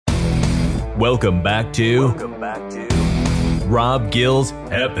Welcome back to Rob Gill's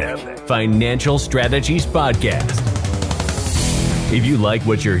Epic Financial Strategies Podcast. If you like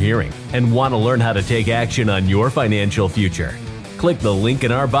what you're hearing and want to learn how to take action on your financial future, click the link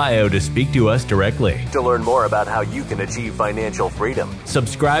in our bio to speak to us directly. To learn more about how you can achieve financial freedom,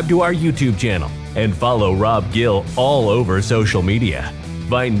 subscribe to our YouTube channel and follow Rob Gill all over social media.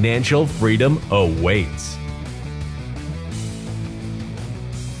 Financial freedom awaits.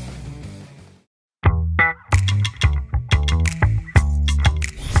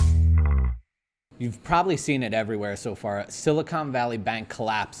 You've probably seen it everywhere so far. Silicon Valley Bank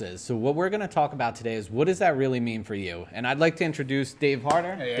collapses. So what we're going to talk about today is what does that really mean for you? And I'd like to introduce Dave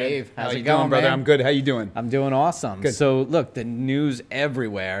Harder. Hey, Dave, how's how it you going, doing, brother? man? I'm good. How you doing? I'm doing awesome. Good. So look, the news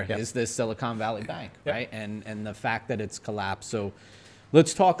everywhere Yep. is this Silicon Valley Bank, Yep. right? And the fact that it's collapsed. So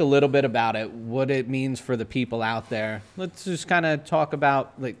let's talk a little bit about it, what it means for the people out there. Let's just kind of talk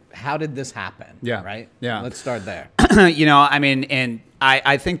about, like, how did this happen? Yeah. Right? Yeah. Let's start there.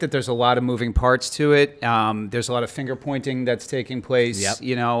 I think that there's a lot of moving parts to it. There's a lot of finger pointing that's taking place.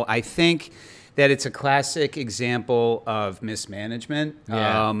 Yep. I think that it's a classic example of mismanagement.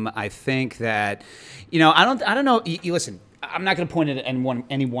 Yeah. I think that, I don't know. Listen, I'm not going to point it at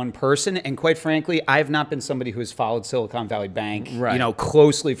any one person. And quite frankly, I have not been somebody who has followed Silicon Valley Bank, Right.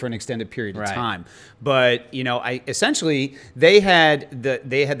 Closely for an extended period of Right. time. But, they had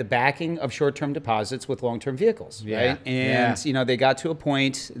the backing of short-term deposits with long-term vehicles, Yeah. right? And, Yeah. they got to a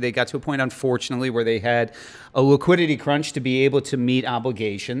point, unfortunately, where they had a liquidity crunch to be able to meet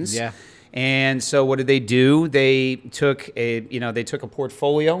obligations. Yeah. And so what did they do? They took a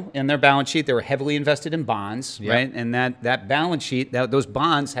portfolio in their balance sheet. They were heavily invested in bonds, Yep. right? And that balance sheet, those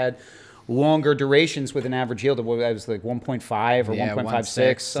bonds had longer durations with an average yield of what was like 1.5 or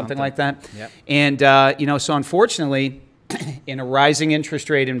 1.56, something like that. Yep. And so unfortunately, in a rising interest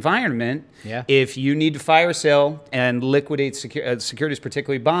rate environment, Yeah. if you need to fire sale and liquidate securities,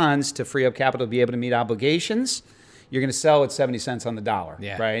 particularly bonds, to free up capital to be able to meet obligations, you're going to sell at 70 cents on the dollar,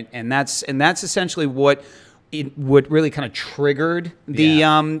 Yeah. right? And that's essentially what really kind of triggered the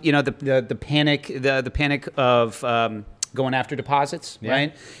the panic of going after deposits, Yeah.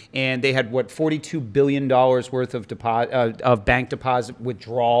 right? And they had $42 billion worth of bank deposit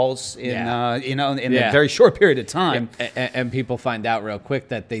withdrawals in Yeah. in Yeah. a very short period of time. And people find out real quick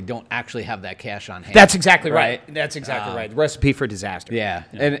that they don't actually have that cash on hand. That's exactly right. Right. That's exactly right. The recipe for disaster. Yeah.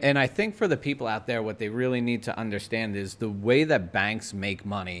 And I think for the people out there, what they really need to understand is the way that banks make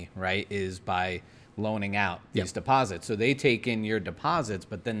money, right, is by loaning out these Yep. deposits. So they take in your deposits,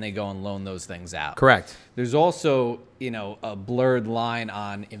 but then they go and loan those things out. Correct. There's also, a blurred line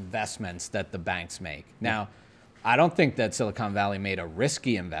on investments that the banks make. Now, I don't think that Silicon Valley made a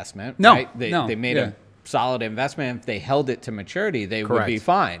risky investment. No, Right? They made yeah. a solid investment. If they held it to maturity, they would be Correct.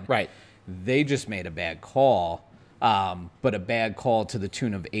 fine. Right. They just made a bad call, but a bad call to the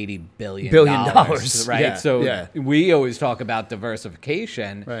tune of $80 billion. Right? Yeah, So yeah. we always talk about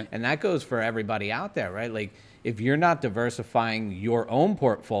diversification, Right. and that goes for everybody out there, right? Like, if you're not diversifying your own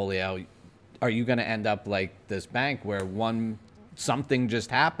portfolio, are you going to end up like this bank where something just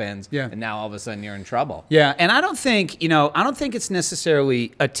happens, Yeah. and now all of a sudden you're in trouble? Yeah, and I don't think it's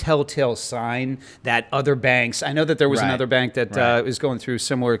necessarily a telltale sign that other banks. I know that there was Right. another bank that Right. is going through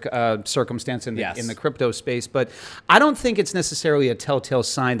similar circumstance in the, Yes. in the crypto space, but I don't think it's necessarily a telltale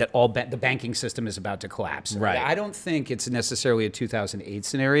sign that all the banking system is about to collapse. Right. I don't think it's necessarily a 2008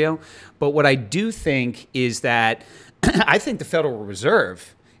 scenario, but what I do think is that I think the Federal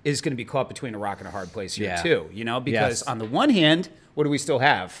Reserve is going to be caught between a rock and a hard place here Yeah. too. Because Yes. on the one hand, what do we still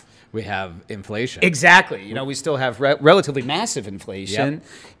have? We have inflation. Exactly. We still have relatively massive inflation,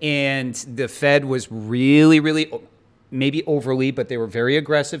 and the Fed was really, maybe overly, but they were very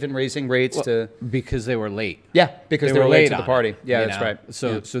aggressive in raising rates Because they were late. because they were late to the on party. it, Yeah, you that's know? right.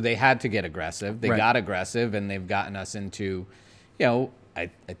 So Yeah. so they had to get aggressive. They Right. got aggressive, and they've gotten us into, I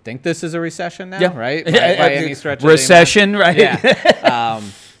think this is a recession now, Yeah. right? Yeah, By any stretch of the recession, right? Yeah.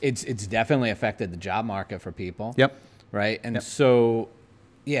 It's definitely affected the job market for people. Yep. Right. And Yep. so,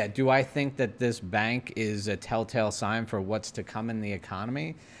 yeah, do I think that this bank is a telltale sign for what's to come in the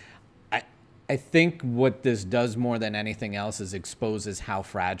economy? I think what this does more than anything else is exposes how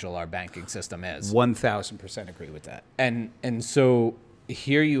fragile our banking system is. 1,000% agree with that. And so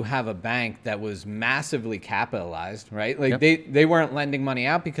here you have a bank that was massively capitalized, right? Like Yep. they weren't lending money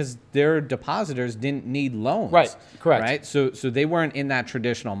out because their depositors didn't need loans. Right, correct. Right? So they weren't in that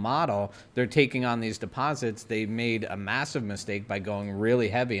traditional model. They're taking on these deposits. They made a massive mistake by going really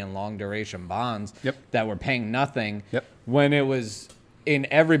heavy in long duration bonds Yep. that were paying nothing Yep. when it was in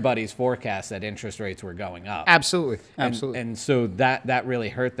everybody's forecast that interest rates were going up. Absolutely. Absolutely. And so that really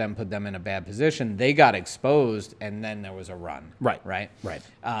hurt them, put them in a bad position. They got exposed, and then there was a run. Right. Right. Right.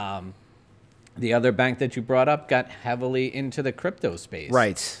 The other bank that you brought up got heavily into the crypto space.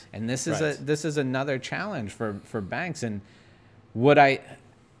 Right. And this is Right. this is another challenge for banks. And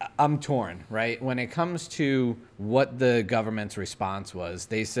I'm torn, right? When it comes to what the government's response was,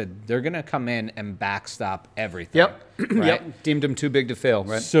 they said they're going to come in and backstop everything. Yep. Right? Yep. Deemed them too big to fail,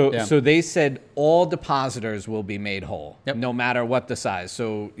 right? So, Yeah. so they said all depositors will be made whole, Yep. no matter what the size.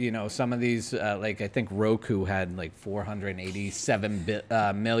 So, some of these, like I think Roku had like 487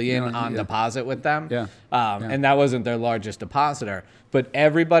 million on deposit with them. Yeah. And that wasn't their largest depositor, but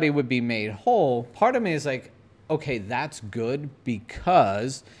everybody would be made whole. Part of me is like, okay, that's good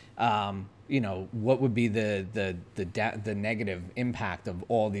because, what would be the negative impact of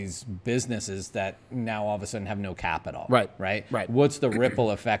all these businesses that now all of a sudden have no capital? Right. Right. Right. What's the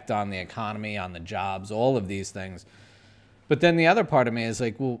ripple effect on the economy, on the jobs, all of these things? But then the other part of me is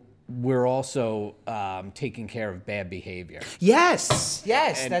like, well, we're also taking care of bad behavior. Yes.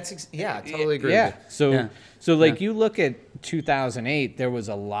 Yes. I totally agree. Yeah. With So, you. so like you look at 2008, there was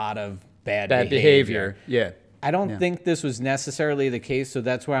a lot of bad behavior. Yeah. I don't think this was necessarily the case, so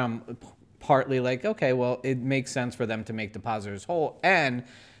that's where I'm partly like, okay, well, it makes sense for them to make depositors whole, and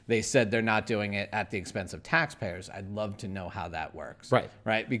they said they're not doing it at the expense of taxpayers. I'd love to know how that works.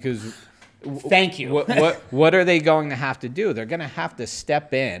 Right? Because Thank you. what are they going to have to do? They're going to have to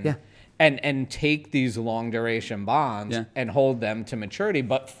step in and take these long duration bonds and hold them to maturity,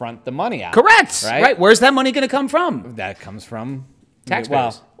 but front the money out. Correct. Right? Where's that money going to come from? That comes from Taxpayers.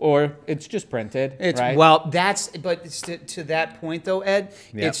 Well, or it's just printed. Right? Well, but to that point though, Ed,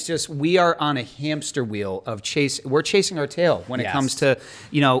 it's just we are on a hamster wheel of we're chasing our tail when it comes to,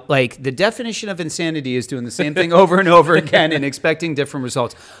 like the definition of insanity is doing the same thing over and over again and expecting different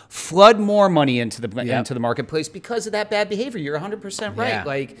results. Flood more money into the marketplace because of that bad behavior. You're 100% right. Yeah.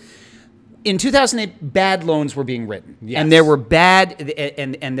 Like in 2008, bad loans were being written, Yes. and there were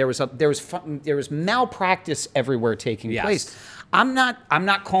and there was malpractice everywhere taking place. I'm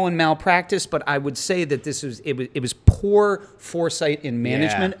not calling malpractice, but I would say that it was poor foresight in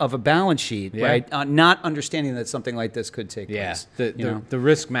management of a balance sheet, right? Not understanding that something like this could take place. The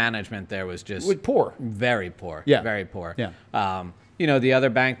risk management there was just poor, very poor, very poor. Yeah. The other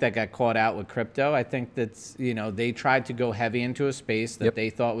bank that got caught out with crypto, I think that's they tried to go heavy into a space that they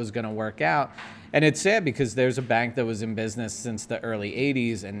thought was going to work out. And it's sad because there's a bank that was in business since the early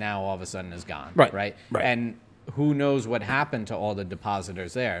 80s and now all of a sudden is gone. Right. And who knows what happened to all the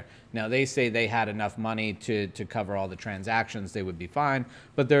depositors there. Now, they say they had enough money to cover all the transactions. They would be fine,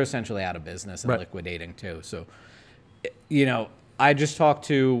 but they're essentially out of business and liquidating too. So, I just talked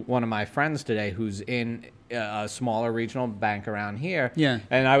to one of my friends today who's in a smaller regional bank around here. Yeah.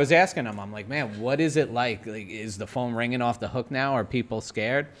 And I was asking him, I'm like, man, what is it like? Like, is the phone ringing off the hook now? Are people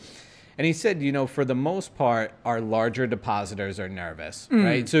scared? And he said, for the most part, our larger depositors are nervous,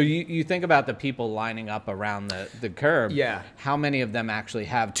 right? So you think about the people lining up around the curb. Yeah. How many of them actually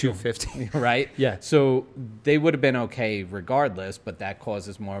have 250? Right? Yeah. So they would have been okay regardless, but that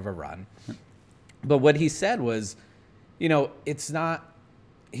causes more of a run. But what he said was, it's not,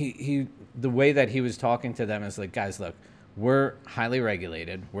 the way that he was talking to them is like, guys, look, we're highly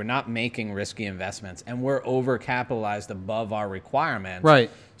regulated. We're not making risky investments, and we're overcapitalized above our requirements.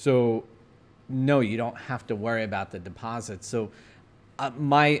 Right. So, no, you don't have to worry about the deposits. So,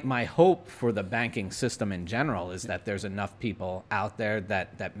 my hope for the banking system in general is that there's enough people out there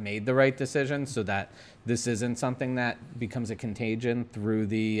that made the right decision, so that this isn't something that becomes a contagion through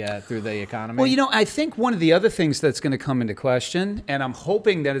the economy. Well, I think one of the other things that's going to come into question, and I'm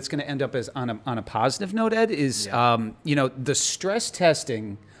hoping that it's going to end up as on a positive note, Ed, is the stress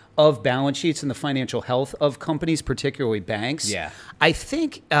testing of balance sheets and the financial health of companies, particularly banks. Yeah. I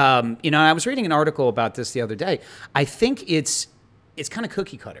think I was reading an article about this the other day. I think it's kind of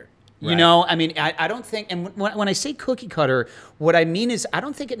cookie cutter. Right. I don't think, and when I say cookie cutter, what I mean is I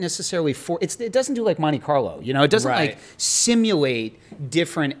don't think it necessarily it doesn't do like Monte Carlo, it doesn't like simulate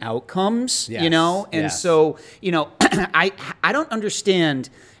different outcomes, and so, I don't understand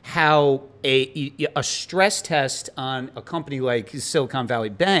how a stress test on a company like Silicon Valley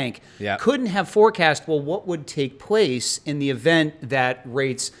Bank couldn't have forecast, well, what would take place in the event that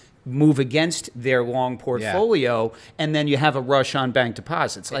rates move against their long portfolio, and then you have a rush on bank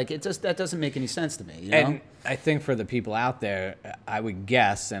deposits. Like that doesn't make any sense to me. And I think for the people out there, I would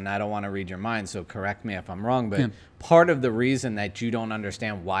guess, and I don't want to read your mind, so correct me if I'm wrong, but part of the reason that you don't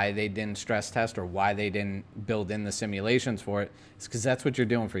understand why they didn't stress test or why they didn't build in the simulations for it is because that's what you're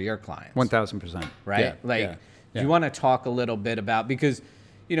doing for your clients. 1,000%. Right? Do you want to talk a little bit about, because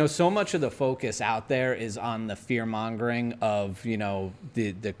so much of the focus out there is on the fear mongering of,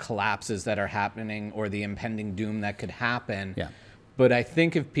 the collapses that are happening or the impending doom that could happen. Yeah. But I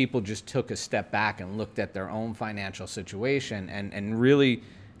think if people just took a step back and looked at their own financial situation and really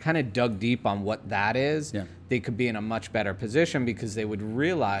kind of dug deep on what that is, they could be in a much better position, because they would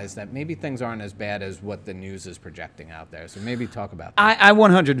realize that maybe things aren't as bad as what the news is projecting out there. So maybe talk about that. I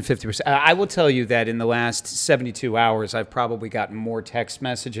 150%. I will tell you that in the last 72 hours, I've probably gotten more text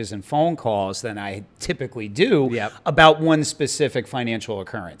messages and phone calls than I typically do about one specific financial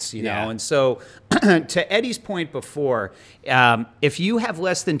occurrence, you know? And so to Eddie's point before, if you have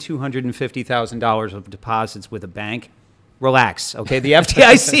less than $250,000 of deposits with a bank, relax, okay? The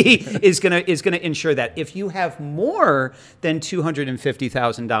FDIC is gonna ensure that. If you have more than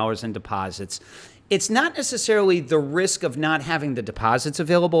 $250,000 in deposits, it's not necessarily the risk of not having the deposits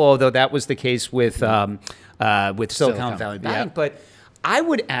available, although that was the case with Silicon Valley Bank. But I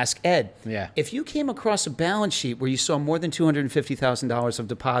would ask Ed, if you came across a balance sheet where you saw more than $250,000 of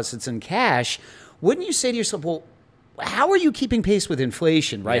deposits in cash, wouldn't you say to yourself, well, how are you keeping pace with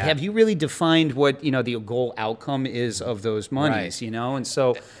inflation, right? Have you really defined what, the goal outcome is of those monies, And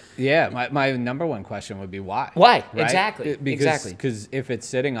so... my number one question would be why? Why? Right? Exactly. Because if it's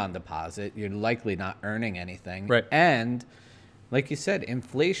sitting on deposit, you're likely not earning anything. Right. And like you said,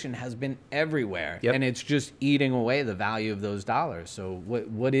 inflation has been everywhere, and it's just eating away the value of those dollars. So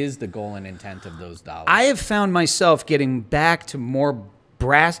what is the goal and intent of those dollars? I have found myself getting back to more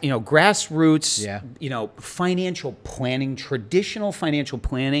grassroots, financial planning, traditional financial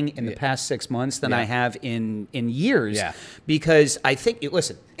planning in the past 6 months than I have in years. Yeah. Because I think,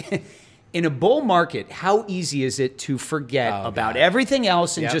 listen, in a bull market, how easy is it to forget about everything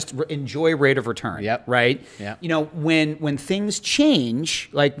else and just enjoy rate of return? Right? When things change,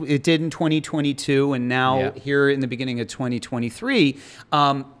 like it did in 2022 and now here in the beginning of 2023,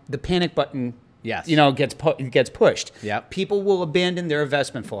 the panic button gets pushed. People will abandon their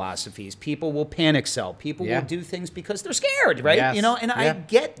investment philosophies. People will panic sell. People will do things because they're scared, right? And I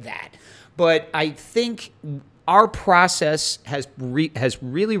get that. But I think our process has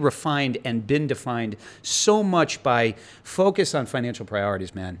really refined and been defined so much by focus on financial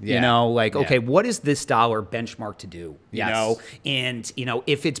priorities, man. Okay, what is this dollar benchmarked to do? And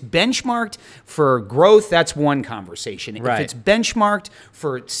if it's benchmarked for growth, that's one conversation. If it's benchmarked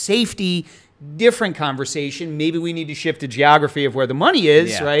for safety, different conversation. Maybe we need to shift the geography of where the money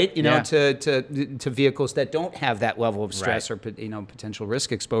is, right? To vehicles that don't have that level of stress or potential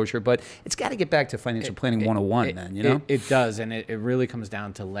risk exposure. But it's got to get back to financial planning 101, man. It does, and it really comes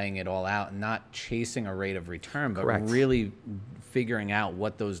down to laying it all out and not chasing a rate of return, but really figuring out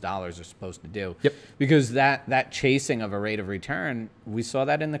what those dollars are supposed to do. Because that chasing of a rate of return, we saw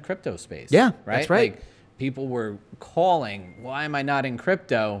that in the crypto space. Yeah, right. That's right. Like, people were calling, why am I not in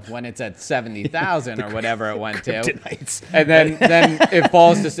crypto when it's at 70,000 or whatever it went to? And then it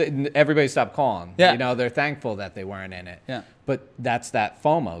falls to, everybody stopped calling. They're thankful that they weren't in it. But that's that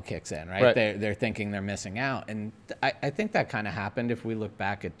FOMO kicks in, right? They're thinking they're missing out. And I think that kind of happened if we look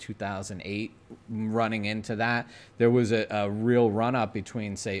back at 2008, running into that. There was a real run up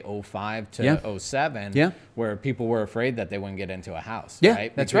between, say, 05 to 07, where people were afraid that they wouldn't get into a house,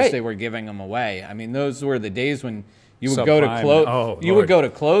 right? That's because right. they were giving them away. I mean, those were the days when you would go to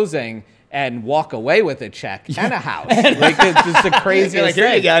closing and walk away with a check and a house. Like, it's just the craziest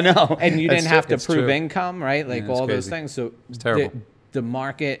thing. I know. And you didn't have to prove income, right? Like, all those things. So it's terrible. The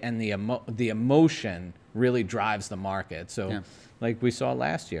market and the emotion really drives the market. So like we saw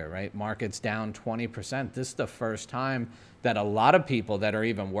last year, right? Markets down 20%. This is the first time that a lot of people that are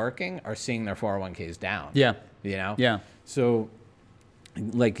even working are seeing their 401ks down. So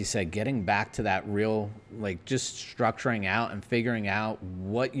like you said, getting back to that real, like, just structuring out and figuring out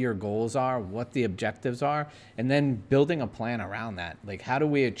what your goals are, what the objectives are, and then building a plan around that. Like, how do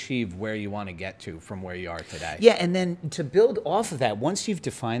we achieve where you want to get to from where you are today? Yeah, and then to build off of that, once you've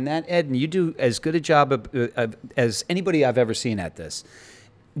defined that, Ed, and you do as good a job as anybody I've ever seen at this,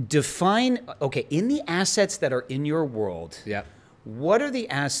 define, okay, in the assets that are in your world, what are the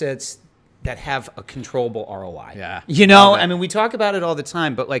assets that have a controllable ROI? I mean, we talk about it all the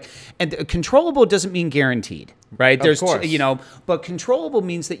time, but and controllable doesn't mean guaranteed, right? Of course. But controllable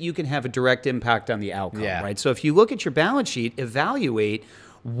means that you can have a direct impact on the outcome, right? So if you look at your balance sheet, evaluate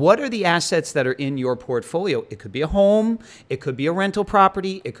what are the assets that are in your portfolio? It could be a home, it could be a rental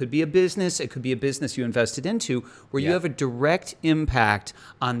property, it could be a business, it could be a business you invested into where you have a direct impact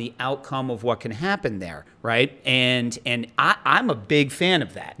on the outcome of what can happen there, right? And I'm a big fan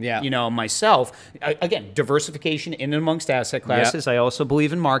of that. Yeah. You know, myself, again, diversification in and amongst asset classes. I also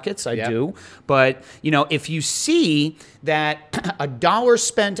believe in markets, I do. But, you know, if you see that a dollar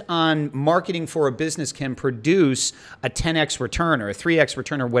spent on marketing for a business can produce a 10x return or a 3x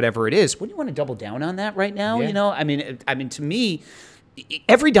return or whatever it is, wouldn't you want to double down on that right now? You know, I mean, to me,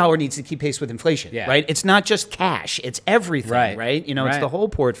 every dollar needs to keep pace with inflation, right? It's not just cash, it's everything, right? You know, it's the whole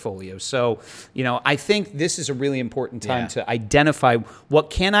portfolio. So, you know, I think this is a really important time to identify what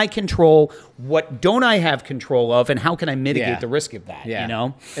can I control, what don't I have control of, and how can I mitigate the risk of that, you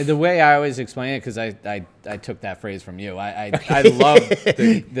know? And the way I always explain it, because I took that phrase from you, I love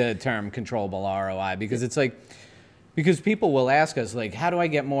the term controllable ROI, because it's like, because people will ask us, like, how do I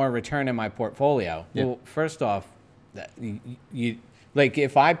get more return in my portfolio? Well, first off, you like,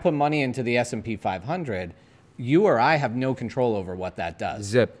 if I put money into the S&P 500, you or I have no control over what that does.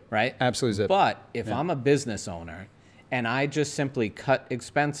 Zip. Right? Absolutely zip. But if I'm a business owner and I just simply cut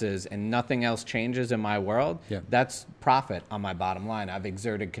expenses and nothing else changes in my world, that's profit on my bottom line. I've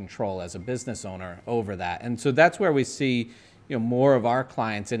exerted control as a business owner over that. And so that's where we see, you know, more of our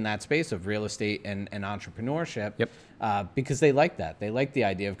clients in that space of real estate and entrepreneurship, because they like that. They like the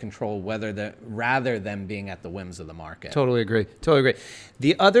idea of control, rather than being at the whims of the market. Totally agree.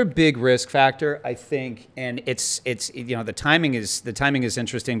 The other big risk factor, I think, and it's you know, the timing is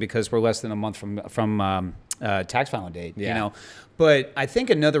interesting because we're less than a month from tax filing date. You know. But I think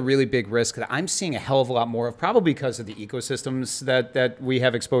another really big risk that I'm seeing a hell of a lot more of, probably because of the ecosystems that we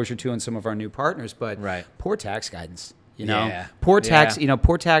have exposure to in some of our new partners, but poor tax guidance. You know, poor tax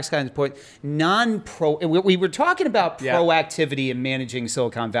guidance, we were talking about proactivity in managing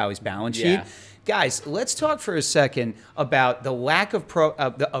Silicon Valley's balance sheet. Guys, let's talk for a second about the lack of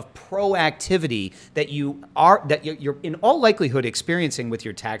proactivity that you're in all likelihood experiencing with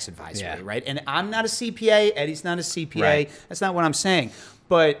your tax advisory, right? And I'm not a CPA, Eddie's not a CPA. That's not what I'm saying.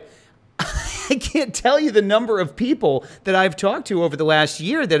 But I can't tell you the number of people that I've talked to over the last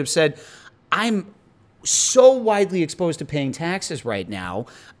year that have said, I'm so widely exposed to paying taxes right now,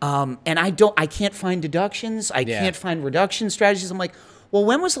 and I can't find deductions. I can't find reduction strategies. I'm like, well,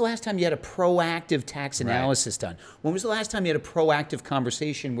 when was the last time you had a proactive tax analysis done? When was the last time you had a proactive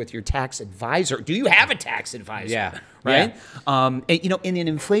conversation with your tax advisor? Do you have a tax advisor? Right? And, you know, in an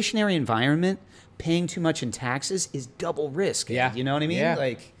inflationary environment, paying too much in taxes is double risk. You know what I mean?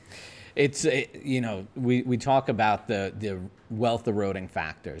 Like, it's, you know, we talk about the wealth eroding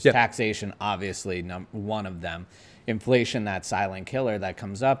factors. Taxation, obviously, one of them. Inflation, that silent killer that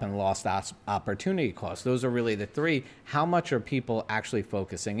comes up, and lost opportunity costs. Those are really the three. How much are people actually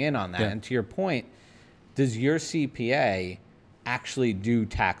focusing in on that? And to your point, does your CPA actually do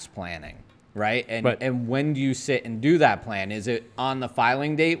tax planning? Right? And when do you sit and do that plan? Is it on the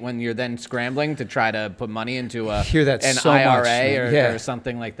filing date when you're then scrambling to try to put money into an IRA or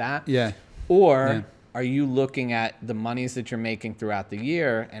something like that? Or are you looking at the monies that you're making throughout the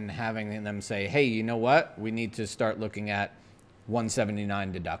year and having them say, hey, you know what? We need to start looking at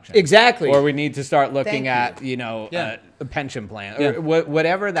 179 deduction. Exactly. Or we need to start looking at, you know, a pension plan or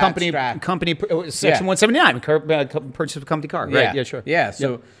whatever that company section 179, purchase of a company car. Right. Yeah,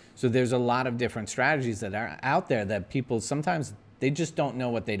 sure. So there's a lot of different strategies that are out there that people sometimes they just don't know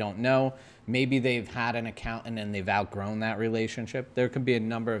what they don't know. Maybe they've had an accountant and they've outgrown that relationship. There could be a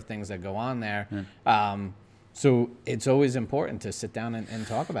number of things that go on there. So it's always important to sit down and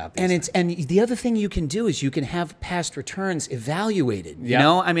talk about these. And the other thing you can do is you can have past returns evaluated. You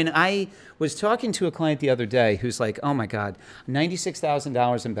know, I mean, I was talking to a client the other day who's like, "Oh my God,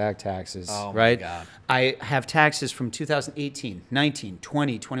 $96,000 in back taxes." Oh right? My God. I have taxes from 2018, 19,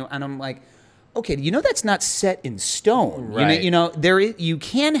 20, 21, and I'm like, okay, you know that's not set in stone. Right. You know you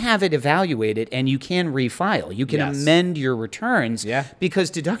can have it evaluated and you can refile. You can amend your returns because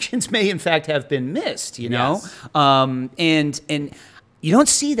deductions may in fact have been missed. You know, and you don't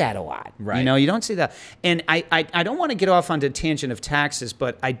see that a lot. Right. You know, you don't see that. And I don't want to get off onto a tangent of taxes,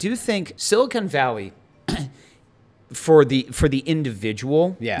 but I do think Silicon Valley for the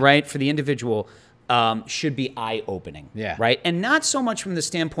individual, right? For the individual. Should be eye-opening, right? And not so much from the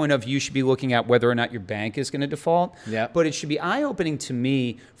standpoint of you should be looking at whether or not your bank is going to default, but it should be eye-opening to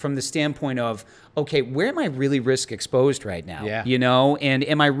me from the standpoint of, okay, where am I really risk exposed right now? You know, and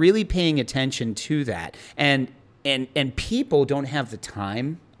am I really paying attention to that? And people don't have the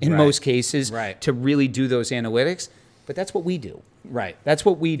time in most cases to really do those analytics, but that's what we do. Right. That's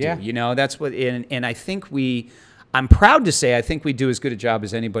what we do. You know, that's what, and I think I'm proud to say I think we do as good a job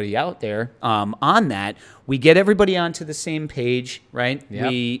as anybody out there on that. We get everybody onto the same page, right? Yep.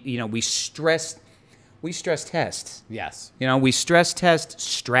 We stress test. Yes. We stress test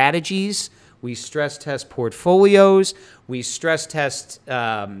strategies. We stress test portfolios. We stress test,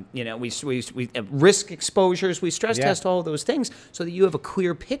 we risk exposures. We stress test all of those things so that you have a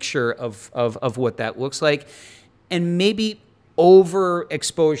clear picture of what that looks like. And maybe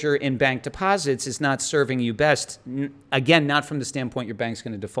overexposure in bank deposits is not serving you best. Again, not from the standpoint your bank's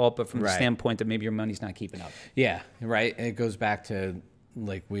going to default, but from the standpoint that maybe your money's not keeping up. Yeah, right. It goes back to,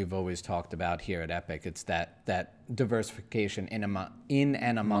 like we've always talked about here at Epic, it's that diversification in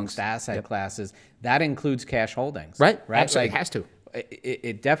and amongst asset classes. That includes cash holdings. Right. Absolutely. Like, it has to.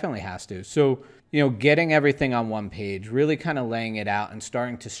 It definitely has to. So, getting everything on one page, really kind of laying it out and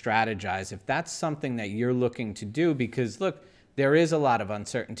starting to strategize, if that's something that you're looking to do, because look, there is a lot of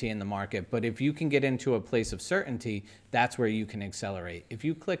uncertainty in the market, but if you can get into a place of certainty, that's where you can accelerate. If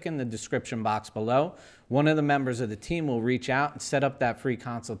you click in the description box below, one of the members of the team will reach out and set up that free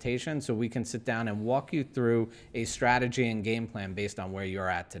consultation so we can sit down and walk you through a strategy and game plan based on where you're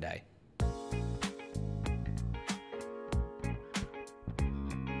at today.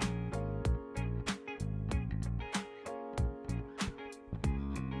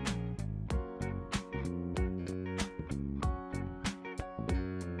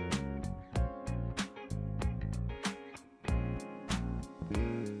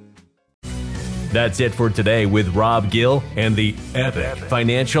 That's it for today with Rob Gill and the Epic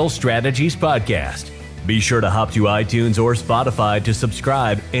Financial Strategies Podcast. Be sure to hop to iTunes or Spotify to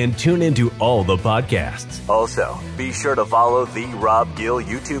subscribe and tune into all the podcasts. Also, be sure to follow the Rob Gill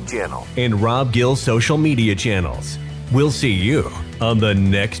YouTube channel and Rob Gill social media channels. We'll see you on the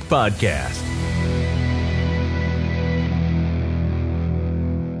next podcast.